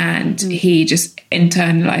mother. And he just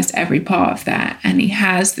internalized every part of that. And he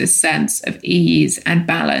has this sense of ease and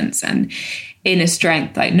balance and inner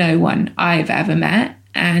strength like no one I've ever met.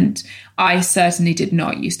 And I certainly did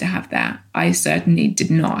not used to have that. I certainly did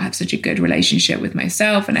not have such a good relationship with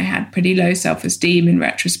myself. And I had pretty low self-esteem in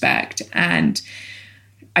retrospect. And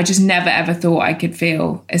I just never, ever thought I could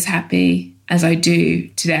feel as happy as I do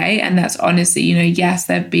today. And that's honestly, you know, yes,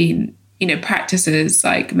 there have been, you know, practices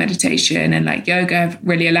like meditation and like yoga have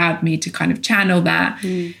really allowed me to kind of channel that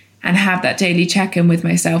and have that daily check-in with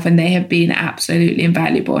myself. And they have been absolutely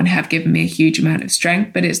invaluable and have given me a huge amount of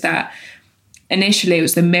strength. But it's that initially it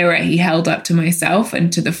was the mirror he held up to myself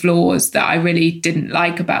and to the flaws that I really didn't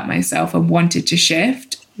like about myself and wanted to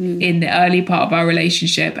shift in the early part of our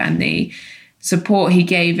relationship. And the support he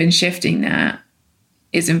gave in shifting that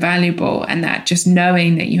is invaluable. And that just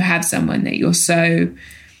knowing that you have someone that you're so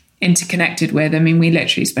interconnected with. I mean, we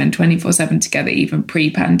literally spend 24/7 together, even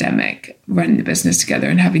pre-pandemic, running the business together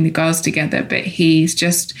and having the girls together. But he's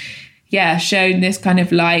just, shown this kind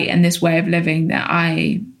of light and this way of living that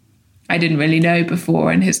I didn't really know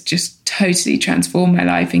before, and has just totally transformed my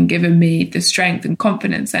life and given me the strength and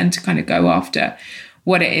confidence then to kind of go after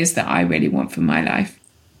what it is that I really want for my life.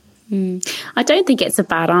 I don't think it's a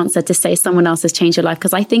bad answer to say someone else has changed your life,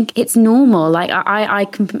 because I think it's normal. Like I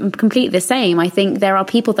completely the same. I think there are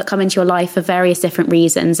people that come into your life for various different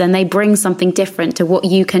reasons, and they bring something different to what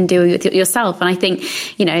you can do yourself. And I think,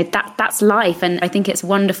 you know, that's life. And I think it's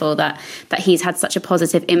wonderful that he's had such a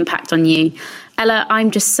positive impact on you. Ella, I'm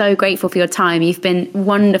just so grateful for your time. You've been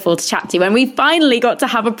wonderful to chat to, and we finally got to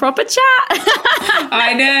have a proper chat.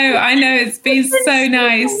 I know. It's been so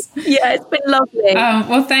nice. Yeah, it's been lovely.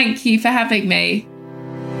 Well, thank you for having me.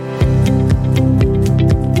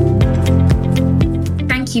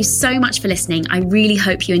 Thank you so much for listening. I really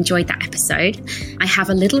hope you enjoyed that episode. I have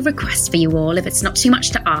a little request for you all, if it's not too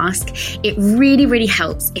much to ask. It really, really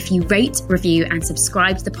helps if you rate, review, and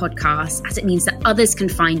subscribe to the podcast, as it means that others can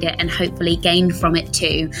find it and hopefully gain from it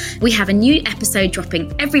too. We have a new episode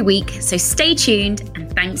dropping every week, so stay tuned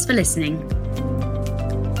and thanks for listening.